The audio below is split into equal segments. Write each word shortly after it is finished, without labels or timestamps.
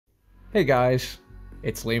Hey guys,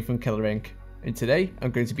 it's Liam from Killer Inc. and today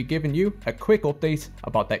I'm going to be giving you a quick update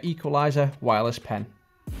about the Equaliser Wireless Pen.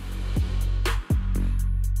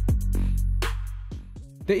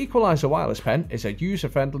 The Equaliser Wireless Pen is a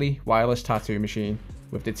user-friendly wireless tattoo machine,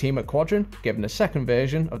 with the team at KWADRON giving the second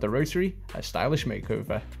version of the rotary a stylish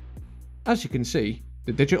makeover. As you can see,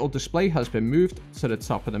 the digital display has been moved to the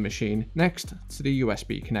top of the machine next to the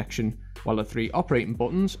USB connection, while the three operating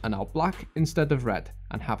buttons are now black instead of red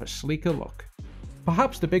and have a sleeker look.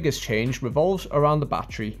 Perhaps the biggest change revolves around the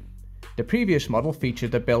battery. The previous model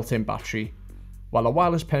featured a built-in battery, while the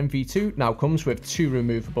Wireless Pen V2 now comes with two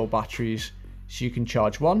removable batteries, so you can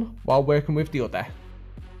charge one while working with the other.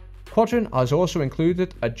 KWADRON has also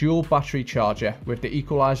included a dual battery charger with the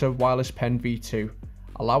Equaliser Wireless Pen V2,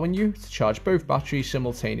 allowing you to charge both batteries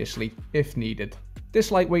simultaneously if needed.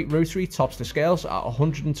 This lightweight rotary tops the scales at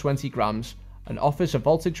 120 grams and offers a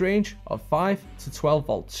voltage range of 5 to 12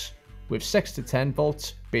 volts, with 6 to 10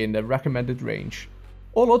 volts being the recommended range.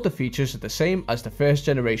 All other features are the same as the first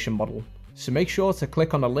generation model, so make sure to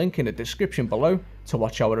click on the link in the description below to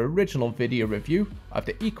watch our original video review of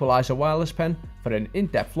the Equaliser Wireless Pen for an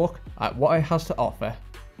in-depth look at what it has to offer.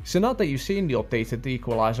 So now that you've seen the updated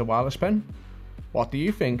Equaliser Wireless Pen, what do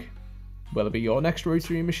you think? Will it be your next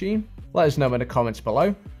rotary machine? Let us know in the comments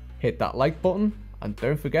below, hit that like button, and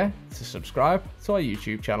don't forget to subscribe to our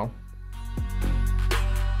YouTube channel.